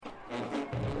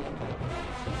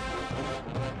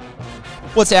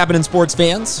What's happening, sports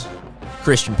fans?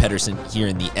 Christian Pedersen here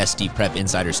in the SD Prep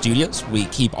Insider Studios. We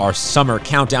keep our summer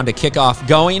countdown to kickoff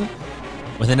going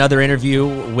with another interview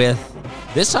with,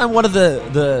 this time, one of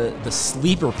the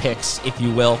sleeper picks, if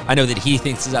you will. I know that he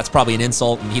thinks that's probably an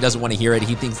insult, and he doesn't want to hear it.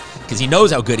 He thinks, because he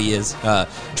knows how good he is.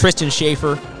 Tristan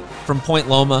Schaefer from Point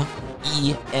Loma,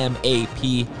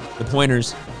 EMAP, the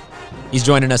Pointers. He's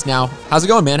joining us now. How's it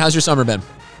going, man? How's your summer been?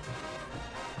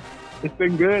 It's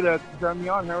been good. Thanks for having me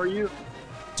on. How are you?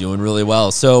 Doing really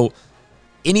well. So,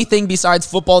 anything besides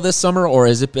football this summer, or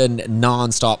has it been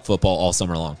nonstop football all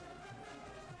summer long?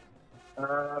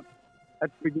 At the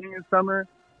beginning of summer,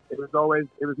 it was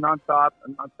nonstop.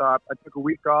 I took a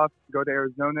week off to go to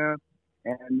Arizona,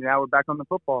 and now we're back on the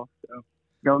football. So,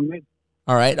 going good.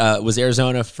 All right. Was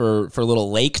Arizona for a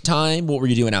little lake time? What were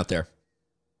you doing out there?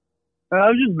 I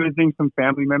was just visiting some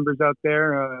family members out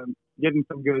there, getting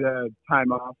some good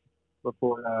time off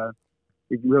before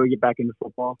we can really get back into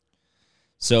football.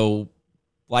 So,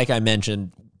 like I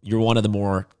mentioned, you're one of the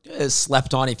more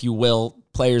slept on, if you will,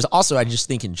 players. Also, I just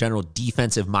think in general,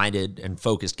 defensive-minded and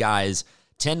focused guys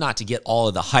tend not to get all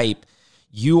of the hype.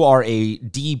 You are a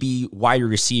DB wide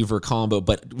receiver combo,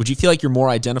 but would you feel like you're more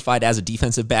identified as a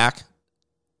defensive back?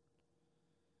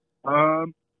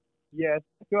 Yes,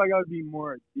 I feel like I would be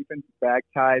more defensive back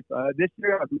type. This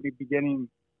year, I'll be playing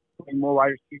more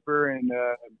wide receiver and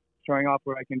showing off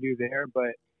what I can do there,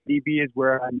 but DB is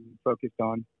where I'm focused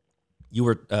on. You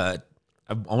were, I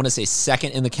want to say,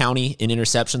 second in the county in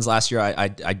interceptions last year.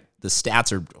 The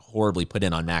stats are horribly put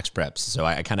in on Max Preps, so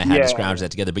I kind of had to scrounge that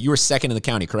together. But you were second in the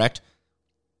county, correct?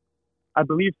 I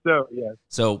believe so, yes.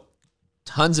 So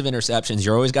tons of interceptions.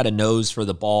 You're always got a nose for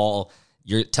the ball.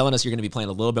 You're telling us you're going to be playing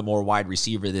a little bit more wide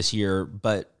receiver this year,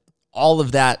 but all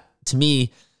of that, to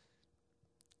me,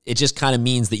 it just kind of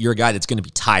means that you're a guy that's going to be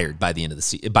tired by the end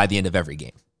of every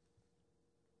game.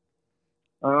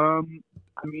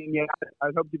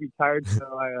 I'd hope to be tired,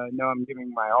 so I know I'm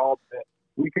giving my all. But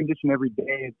we condition every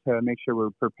day to make sure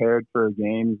we're prepared for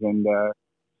games and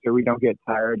so we don't get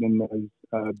tired in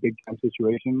those big-time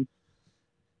situations.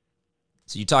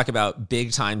 So you talk about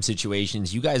big-time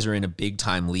situations. You guys are in a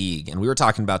big-time league, and we were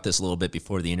talking about this a little bit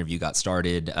before the interview got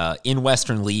started. In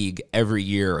Western League, every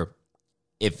year,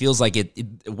 it feels like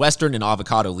Western and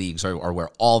Avocado leagues are where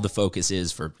all the focus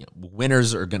is for,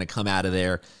 winners are going to come out of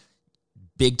there.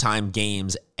 Big-time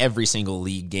games, every single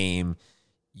league game.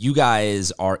 You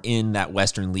guys are in that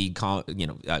Western League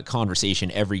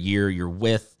conversation every year. You're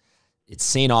with, it's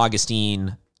St.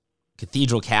 Augustine,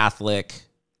 Cathedral Catholic,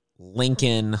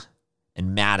 Lincoln,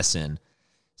 and Madison.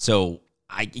 So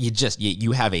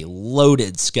you have a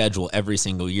loaded schedule every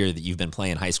single year that you've been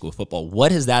playing high school football.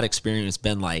 What has that experience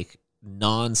been like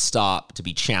nonstop to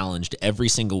be challenged every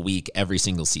single week, every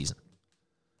single season?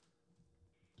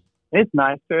 It's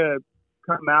nice to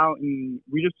come out and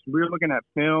we're looking at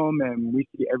film and we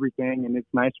see everything, and it's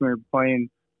nice when we're playing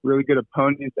really good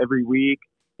opponents every week,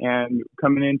 and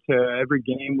coming into every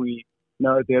game we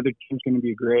know that the other team's going to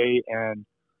be great, and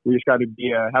we just got to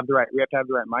have the right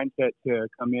mindset to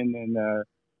come in and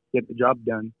get the job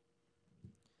done.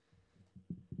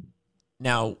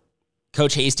 Now,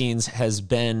 Coach Hastings has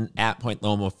been at Point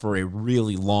Loma for a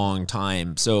really long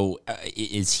time. So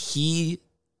is he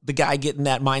the guy getting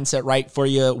that mindset right for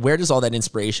you? Where does all that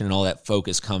inspiration and all that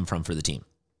focus come from for the team?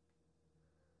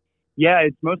 Yeah,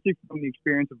 it's mostly from the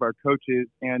experience of our coaches,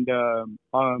 and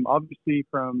obviously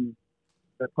from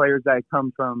the players that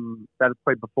have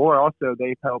played before. Also,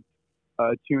 they've helped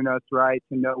tune us right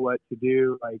to know what to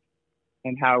do,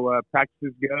 and how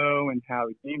practices go and how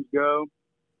games go,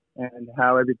 and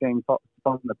how everything falls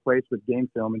into place with game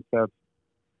film and stuff.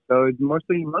 So it's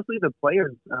mostly the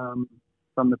players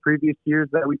from the previous years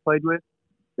that we played with.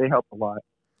 They help a lot.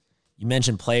 You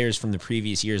mentioned players from the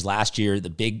previous years. Last year, the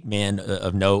big man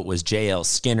of note was J.L.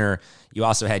 Skinner. You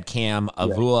also had Cam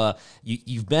Avua. Yeah.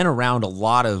 You've been around a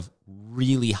lot of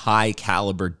really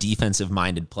high-caliber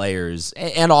defensive-minded players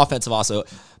and offensive also,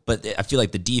 but I feel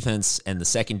like the defense and the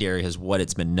secondary is what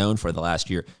it's been known for the last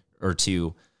year or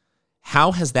two.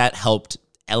 How has that helped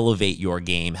elevate your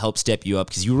game, help step you up?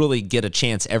 Because you really get a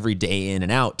chance every day in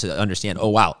and out to understand, oh,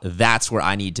 wow, that's where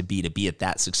I need to be at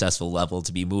that successful level,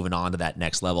 to be moving on to that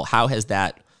next level. How has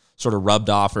that sort of rubbed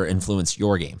off or influenced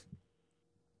your game?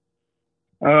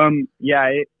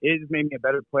 It has made me a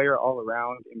better player all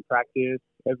around in practice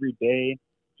every day.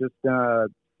 Just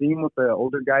seeing what the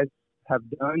older guys have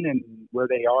done and where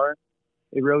they are,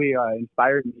 it really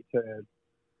inspired me to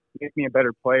make me a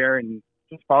better player and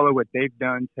just follow what they've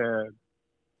done to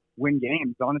win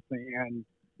games, honestly. And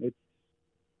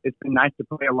it's been nice to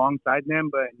play alongside them,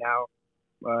 but now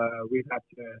we have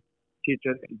to teach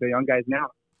the young guys now.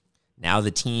 Now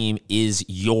the team is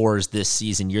yours this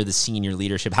season. You're the senior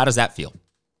leadership. How does that feel?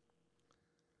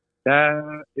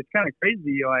 It's kind of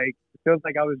crazy. Like, it feels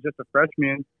like I was just a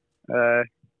freshman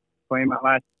playing my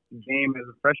last game as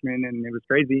a freshman, and it was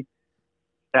crazy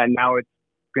that now it's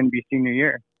going to be senior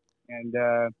year. And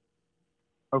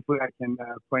hopefully I can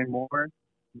play more.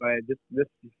 But this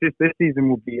season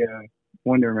will be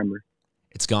one to remember.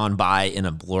 It's gone by in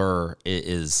a blur. It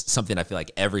is something I feel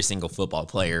like every single football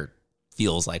player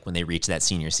feels like when they reach that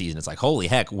senior season. It's like, holy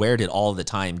heck, where did all the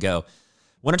time go? I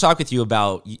want to talk with you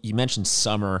about, you mentioned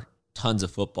summer, tons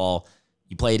of football.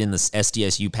 You played in this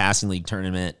SDSU passing league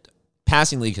tournament.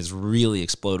 Passing league has really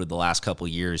exploded the last couple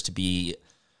of years to be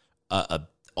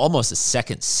almost a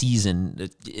second season.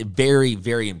 Very,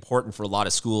 very important for a lot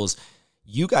of schools.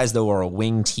 You guys, though, are a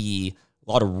wing tee,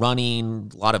 a lot of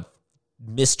running, a lot of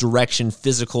misdirection,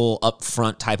 physical,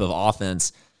 upfront type of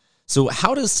offense. So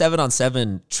how does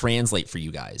 7-on-7 translate for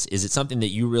you guys? Is it something that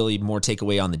you really more take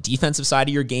away on the defensive side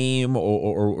of your game,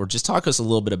 or just talk us a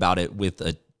little bit about it with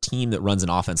a team that runs an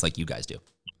offense like you guys do?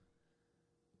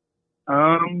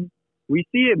 We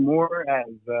see it more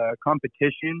as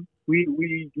competition. We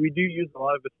do use a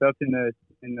lot of the stuff in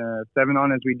the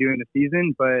 7-on as we do in the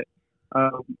season, but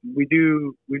we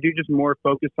do just more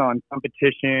focus on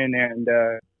competition and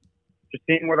just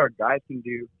seeing what our guys can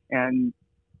do. And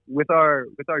with our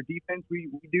defense, we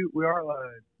are a lot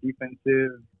of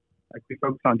defensive. Like, we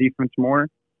focus on defense more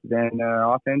than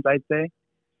offense, I'd say.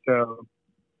 So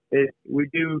we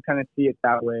do kind of see it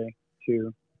that way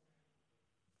too.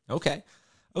 Okay.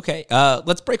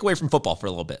 Let's break away from football for a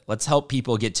little bit. Let's help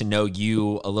people get to know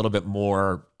you a little bit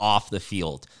more off the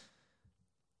field.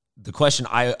 The question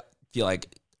I feel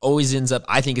like always ends up,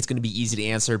 I think it's going to be easy to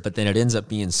answer, but then it ends up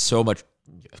being so much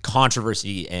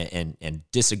controversy and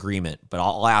disagreement. But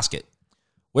I'll ask it.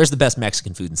 Where's the best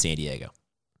Mexican food in San Diego?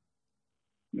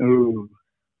 Ooh,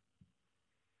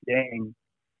 dang.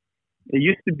 It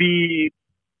used to be,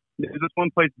 there's this one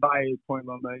place by Point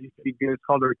Loma. It used to be good. It's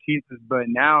called Ortiz's, but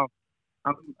now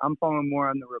I'm following more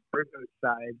on the Roberto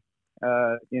side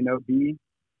in OB.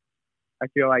 I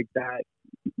feel like that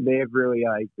they have really,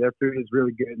 like, their food is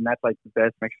really good, and that's like the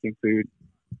best Mexican food.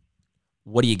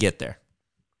 What do you get there?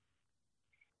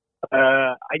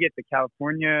 I get the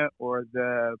California or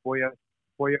the pollo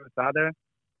asada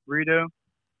burrito.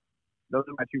 Those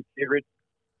are my two favorites,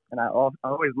 and I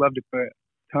always love to put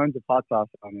tons of hot sauce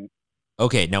on it.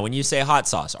 Okay, now when you say hot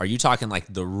sauce, are you talking like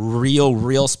the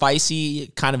real spicy,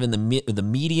 kind of in the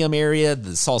medium area,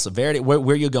 the salsa verde? Where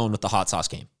are you going with the hot sauce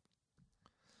game?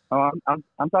 Oh,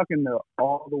 I'm talking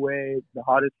all the way, the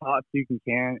hottest hot you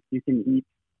can eat.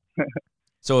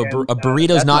 So a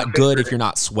burrito's not good if you're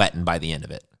not sweating by the end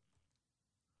of it.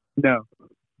 No.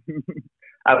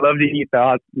 I love to eat the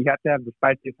hot. You have to have the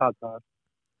spiciest hot sauce.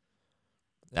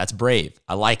 That's brave.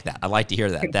 I like that. I like to hear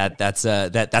that. That's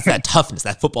that toughness,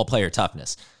 that football player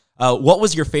toughness. What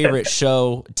was your favorite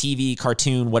show, TV,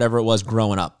 cartoon, whatever it was,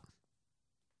 growing up?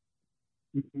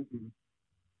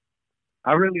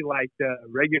 I really liked a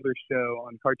regular show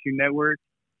on Cartoon Network.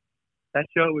 That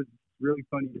show was really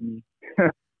funny to me.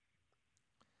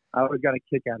 I always got a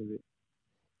kick out of it.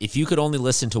 If you could only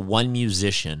listen to one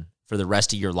musician for the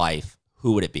rest of your life,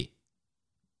 who would it be?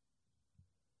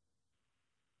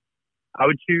 I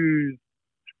would choose.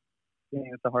 Dang,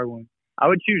 that's a hard one. I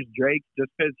would choose Drake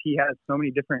just because he has so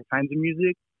many different kinds of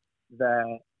music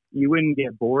that you wouldn't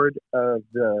get bored of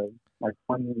the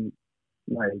one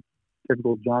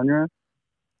typical genre.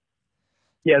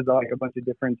 He has like a bunch of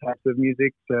different types of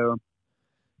music, so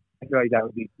I feel like that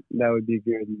would be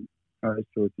good artist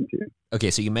to listen to. Okay,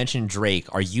 so you mentioned Drake.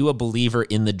 Are you a believer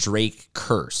in the Drake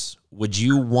curse? Would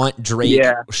you want Drake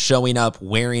showing up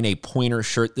wearing a Pointer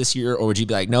shirt this year, or would you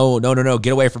be like, no,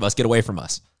 get away from us?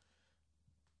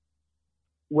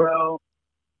 Well,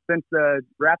 since the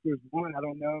Raptors won, I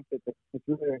don't know if it's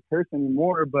really a curse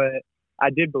anymore, but I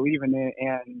did believe in it,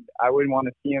 and I wouldn't want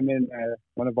to see him in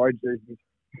one of our jerseys.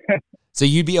 So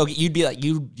you'd be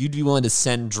willing to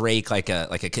send Drake like a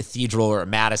Cathedral or a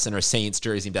Madison or Saints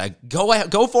jersey and be like,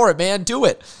 go for it, man, do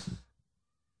it.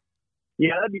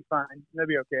 Yeah, that'd be fine. That'd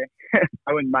be okay.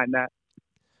 I wouldn't mind that.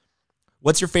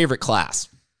 What's your favorite class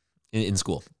in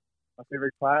school? My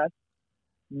favorite class?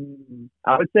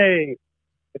 I would say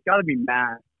it's got to be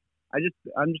math. I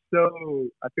feel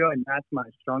like math's my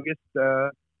strongest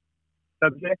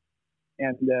subject,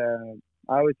 and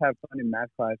I always have fun in math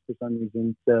class for some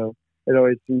reason. So it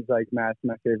always seems like math's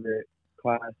my favorite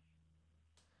class.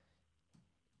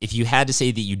 If you had to say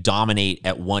that you dominate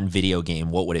at one video game,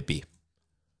 what would it be?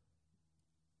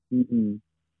 2K.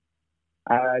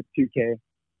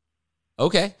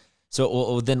 Okay.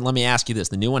 So then let me ask you this.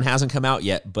 The new one hasn't come out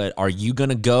yet, but are you going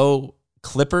to go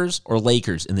Clippers or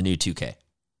Lakers in the new 2K?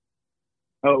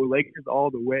 Oh, Lakers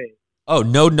all the way. Oh,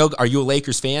 no. Are you a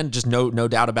Lakers fan? Just no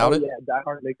doubt about it? Yeah,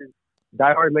 diehard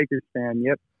Lakers fan,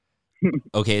 yep.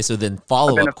 Okay, so then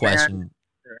follow-up question.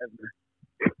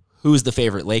 Who's the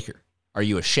favorite Laker? Are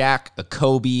you a Shaq, a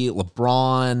Kobe,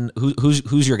 LeBron?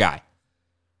 Who's your guy?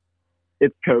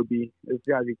 It's Kobe. It's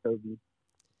got to be Kobe.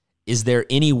 Is there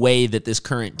any way that this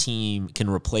current team can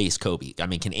replace Kobe? I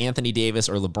mean, can Anthony Davis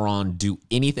or LeBron do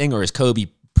anything, or is Kobe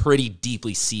pretty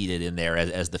deeply seated in there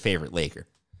as the favorite Laker?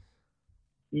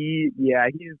 He's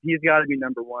got to be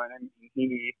number one. I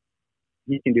mean,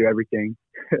 he can do everything.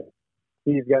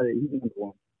 He's number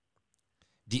one.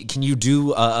 Can you do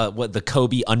what the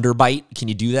Kobe underbite? Can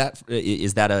you do that?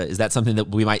 Is that something that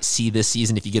we might see this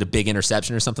season if you get a big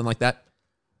interception or something like that?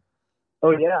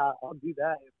 Oh yeah, I'll do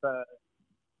that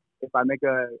if I make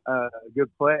a good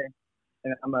play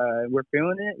and we're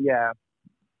feeling it. Yeah,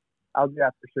 I'll do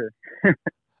that for sure.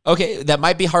 Okay, that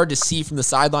might be hard to see from the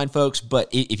sideline, folks, but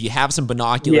if you have some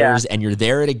binoculars and you're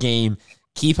there at a game,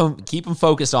 keep them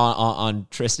focused on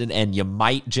Tristan, and you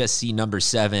might just see number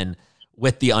 7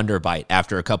 with the underbite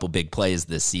after a couple big plays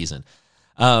this season.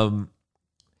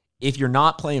 If you're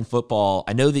not playing football,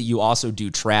 I know that you also do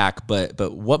track, but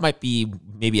what might be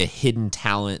maybe a hidden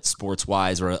talent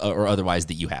sports-wise or otherwise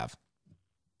that you have?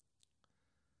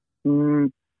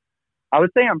 I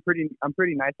would say I'm pretty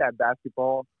nice at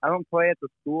basketball. I don't play at the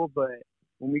school, but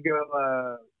when we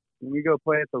go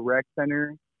play at the rec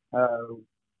center,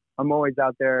 I'm always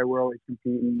out there. We're always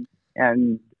competing,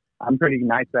 and I'm pretty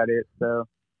nice at it. So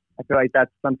I feel like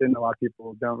that's something a lot of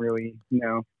people don't really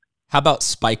know. How about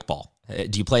spike ball?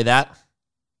 Do you play that?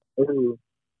 Ooh.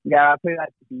 Yeah, I play that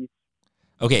at the beach.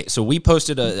 Okay, so we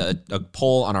posted a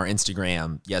poll on our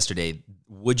Instagram yesterday.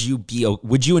 Would you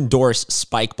endorse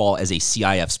spike ball as a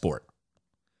CIF sport?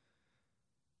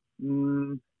 I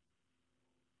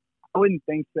wouldn't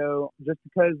think so, just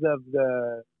because of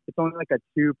it's only like a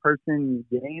 2-person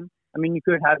game. I mean, you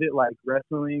could have it like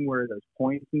wrestling where there's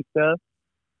points and stuff,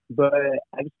 but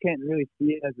I just can't really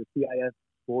see it as a CIF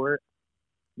sport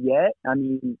yet. I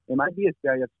mean, it might be a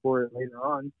CIF sport later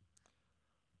on.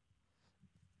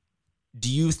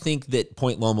 Do you think that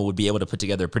Point Loma would be able to put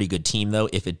together a pretty good team, though,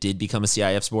 if it did become a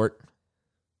CIF sport?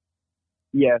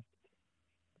 Yes.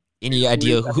 Any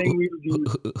idea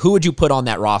who would you put on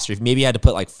that roster? If maybe you had to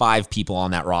put like 5 people on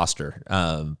that roster,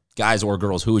 guys or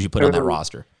girls, who would you put on that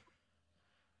roster?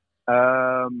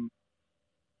 I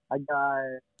got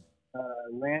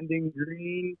Landon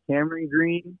Green, Cameron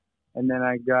Green, and then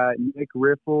I got Nick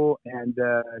Riffle and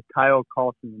Kyle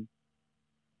Carlson.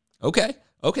 Okay.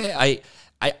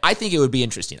 I think it would be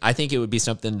interesting. I think it would be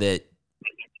something that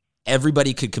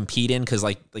everybody could compete in because,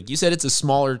 like you said, it's a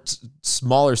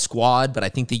smaller squad. But I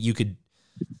think that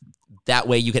that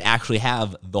way you could actually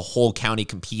have the whole county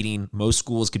competing. Most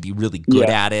schools could be really good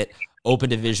at it.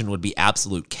 Open division would be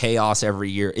absolute chaos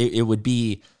every year. It would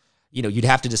be, you'd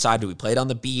have to decide, do we play it on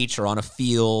the beach or on a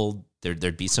field?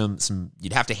 There'd be some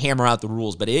you'd have to hammer out the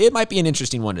rules, but it might be an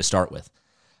interesting one to start with.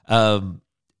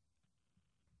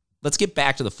 Let's get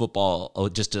back to the football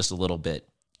just a little bit.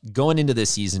 Going into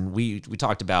this season, we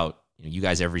talked about you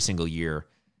guys every single year,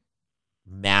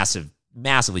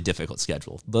 massively difficult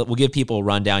schedule. But we'll give people a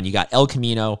rundown. You got El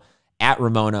Camino at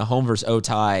Ramona, home versus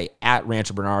Otay, at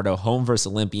Rancho Bernardo, home versus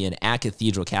Olympian, at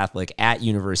Cathedral Catholic, at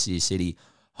University City,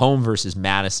 home versus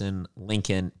Madison,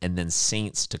 Lincoln, and then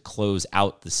Saints to close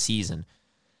out the season.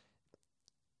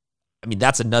 I mean,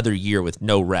 that's another year with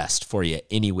no rest for you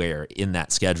anywhere in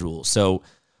that schedule. So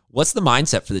what's the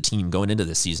mindset for the team going into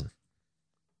this season?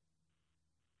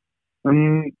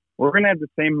 We're going to have the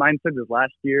same mindset as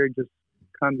last year. Just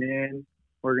come in.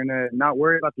 We're going to not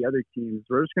worry about the other teams.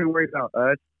 We're just going to worry about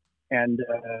us, and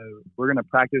we're going to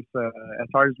practice as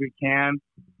hard as we can.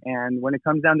 And when it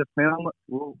comes down to film,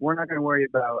 we're not going to worry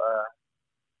about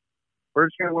we're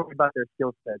just going to worry about their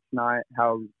skill sets, not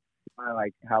how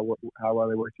well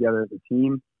they work together as a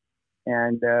team.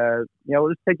 And we'll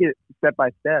just take it step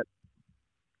by step.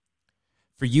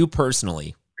 For you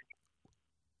personally,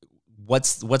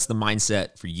 what's the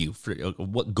mindset for you? For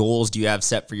what goals do you have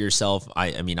set for yourself?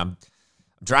 I mean, I'm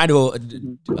trying to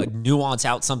nuance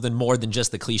out something more than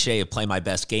just the cliche of play my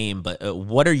best game. But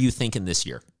what are you thinking this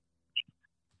year?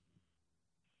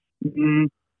 I'm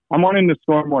wanting to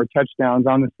score more touchdowns.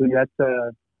 Honestly, that's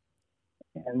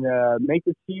and make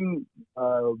the team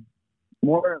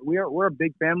more. We're a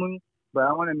big family, but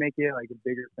I want to make it like a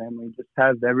bigger family. Just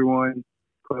have everyone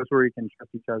close where we can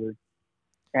trust each other,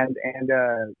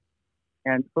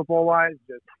 and football wise,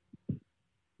 just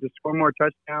just score more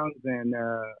touchdowns and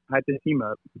hype the team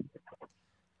up.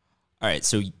 All right,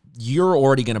 so you're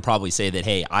already going to probably say that,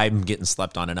 hey, I'm getting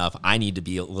slept on enough. I need to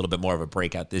be a little bit more of a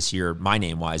breakout this year, my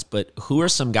name-wise. But who are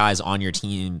some guys on your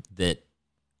team that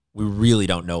we really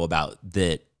don't know about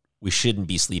that we shouldn't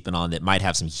be sleeping on that might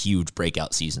have some huge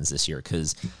breakout seasons this year?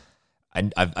 Because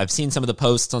I've seen some of the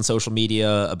posts on social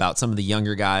media about some of the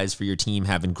younger guys for your team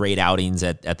having great outings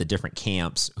at the different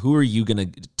camps. Who are you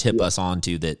going to tip us on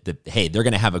to that, hey, they're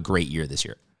going to have a great year this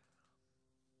year?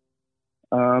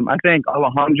 I think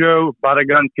Alejandro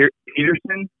Baragan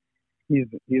Peterson. He's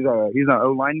an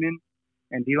O lineman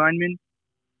and D lineman.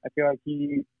 I feel like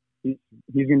he's going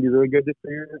to be really good this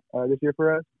year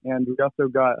for us. And we also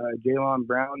got Jalen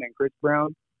Brown and Chris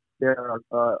Brown. They're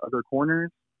other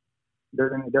corners.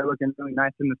 They're looking really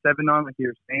nice in the 7-on, like you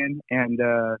were saying, and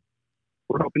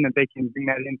we're hoping that they can bring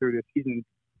that in through the season.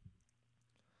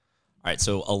 All right,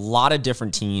 so a lot of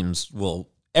different teams will.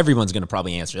 Everyone's going to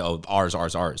probably answer, oh,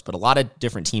 ours. But a lot of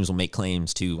different teams will make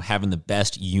claims to having the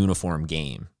best uniform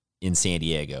game in San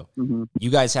Diego. Mm-hmm. You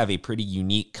guys have a pretty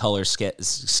unique color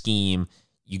scheme.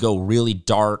 You go really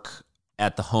dark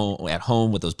at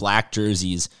home with those black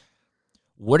jerseys.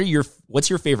 What's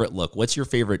your favorite look? What's your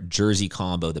favorite jersey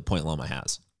combo that Point Loma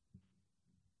has?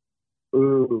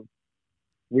 Ooh,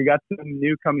 we got some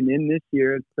new coming in this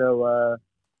year, so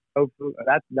hopefully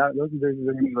those jerseys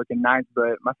are going to be looking nice.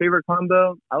 But my favorite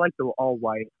combo, I like the all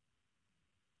white.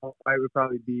 All white would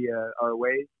probably be our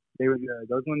way.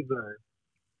 Those ones are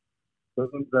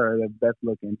the best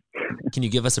looking. Can you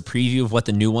give us a preview of what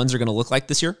the new ones are going to look like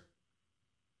this year?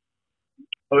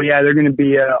 Oh yeah, they're going to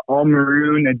be all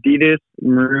maroon Adidas,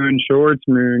 maroon shorts,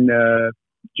 maroon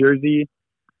jersey,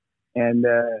 and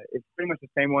it's pretty much the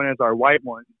same one as our white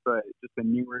ones, but just a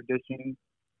newer edition.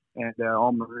 And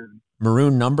all maroon.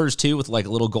 Maroon numbers too, with like a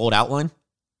little gold outline.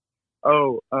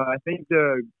 Oh, I think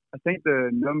the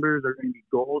numbers are going to be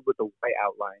gold with a white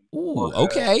outline. Ooh,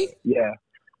 okay. Yeah.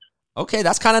 Okay,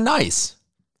 that's kind of nice.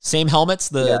 Same helmets,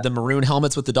 the maroon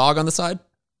helmets with the dog on the side.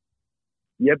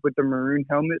 Yep, with the maroon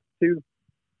helmets too.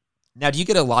 Now, do you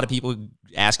get a lot of people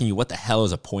asking you what the hell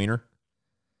is a pointer?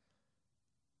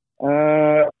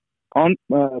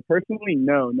 Personally,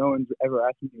 no one's ever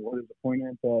asked me what is a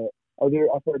pointer, but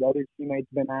I've heard other teammates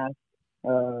been asked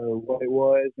what it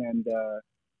was, and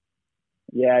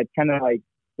it's kind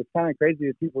of crazy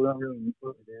that people don't really know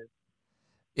what it is.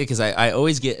 Yeah, because I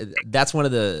always get, that's one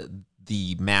of the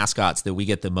mascots that we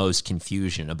get the most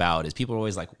confusion about, is people are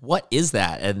always like, what is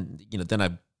that? And then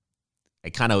I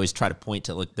kind of always try to point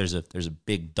to, look, there's a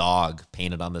big dog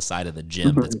painted on the side of the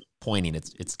gym that's pointing.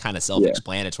 It's kind of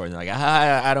self-explanatory. And they're like,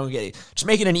 I don't get it. Just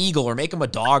make it an eagle or make him a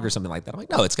dog or something like that. I'm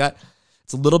like, no, it's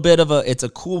a little bit of it's a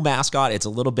cool mascot. It's a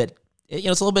little bit, it's a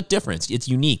little bit different. It's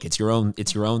unique. It's your own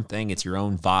thing. It's your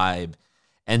own vibe.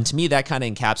 And to me, that kind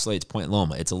of encapsulates Point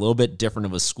Loma. It's a little bit different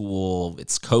of a school.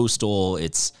 It's coastal.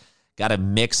 It's got a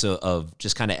mix of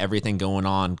just kind of everything going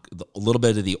on. A little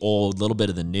bit of the old, a little bit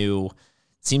of the new.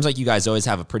 Seems like you guys always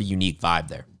have a pretty unique vibe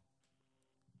there.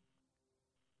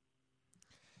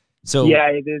 So yeah,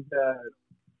 it is.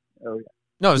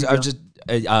 No, I was just.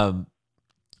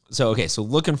 So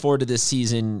looking forward to this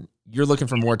season. You're looking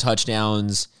for more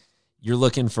touchdowns. You're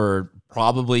looking for,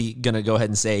 probably going to go ahead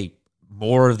and say,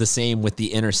 more of the same with the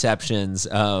interceptions.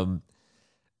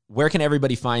 Where can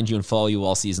everybody find you and follow you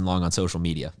all season long on social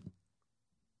media?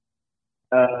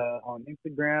 On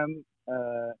Instagram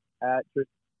at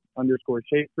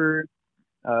 _Schaefer,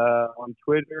 on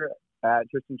Twitter at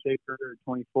Tristan Schaefer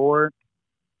 24.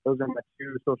 Those are my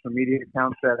two social media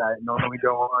accounts that I normally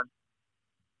go on.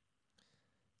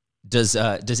 Does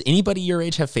anybody your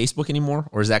age have Facebook anymore,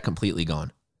 or is that completely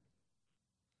gone?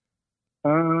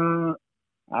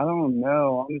 I don't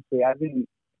know. Honestly,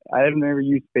 I've never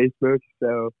used Facebook,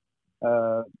 so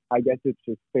I guess it's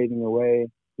just fading away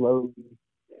slowly.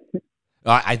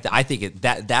 I think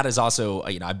that is also,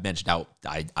 I've mentioned how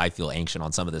I feel anxious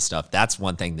on some of this stuff. That's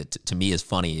one thing that to me is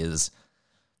funny is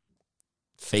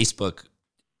Facebook.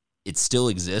 It still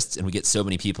exists, and we get so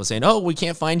many people saying, oh, we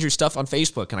can't find your stuff on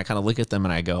Facebook. And I kind of look at them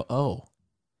and I go, oh,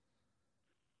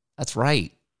 that's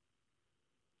right.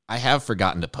 I have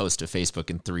forgotten to post to Facebook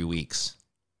in 3 weeks.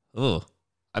 Oh,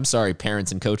 I'm sorry,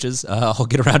 parents and coaches. I'll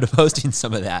get around to posting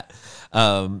some of that.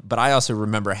 But I also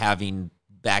remember having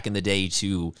back in the day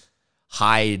to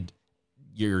hide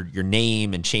your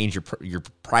name and change your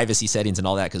privacy settings and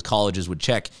all that, because colleges would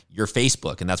check your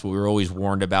Facebook, and that's what we were always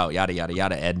warned about, yada, yada,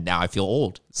 yada. And now I feel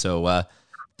old. So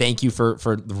thank you for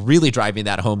really driving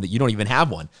that home that you don't even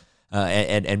have one,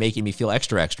 and making me feel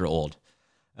extra, extra old.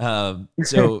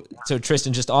 So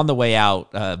Tristan, just on the way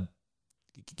out,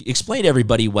 explain to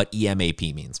everybody what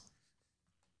EMAP means.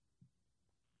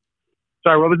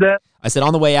 Sorry, what was that? I said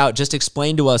on the way out, just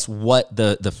explain to us what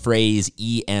the phrase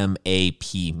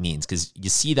EMAP means, because you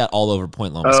see that all over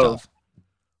Point Loma stuff.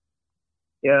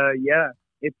 Yeah.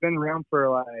 It's been around for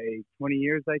like 20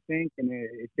 years, I think, and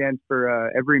it stands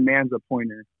for Every Man's a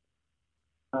Pointer.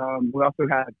 We also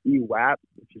have EWAP,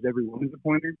 which is Every Woman's a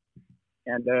Pointer,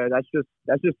 and that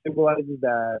just symbolizes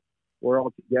that we're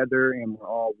all together and we're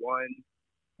all one,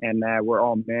 and that we're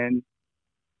all men,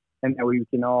 and that we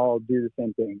can all do the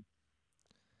same thing.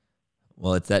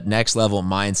 Well, it's that next level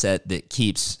mindset that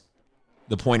keeps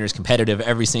the Pointers competitive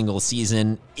every single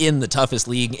season in the toughest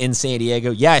league in San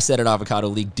Diego. Yeah, I said it, Avocado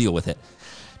League. Deal with it.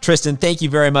 Tristan, thank you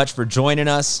very much for joining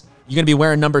us. You going to be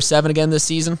wearing number 7 again this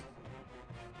season?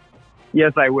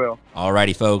 Yes, I will. All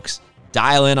righty, folks.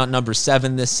 Dial in on number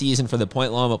 7 this season for the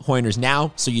Point Loma Pointers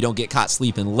now so you don't get caught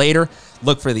sleeping later.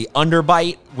 Look for the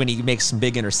underbite when he makes some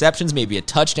big interceptions, maybe a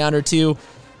touchdown or two.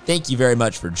 Thank you very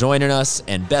much for joining us,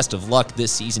 and best of luck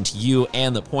this season to you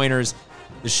and the Pointers.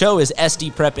 The show is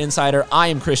SD Prep Insider. I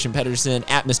am Christian Pedersen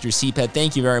at Mr. CPED.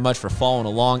 Thank you very much for following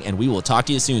along, and we will talk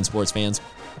to you soon, sports fans.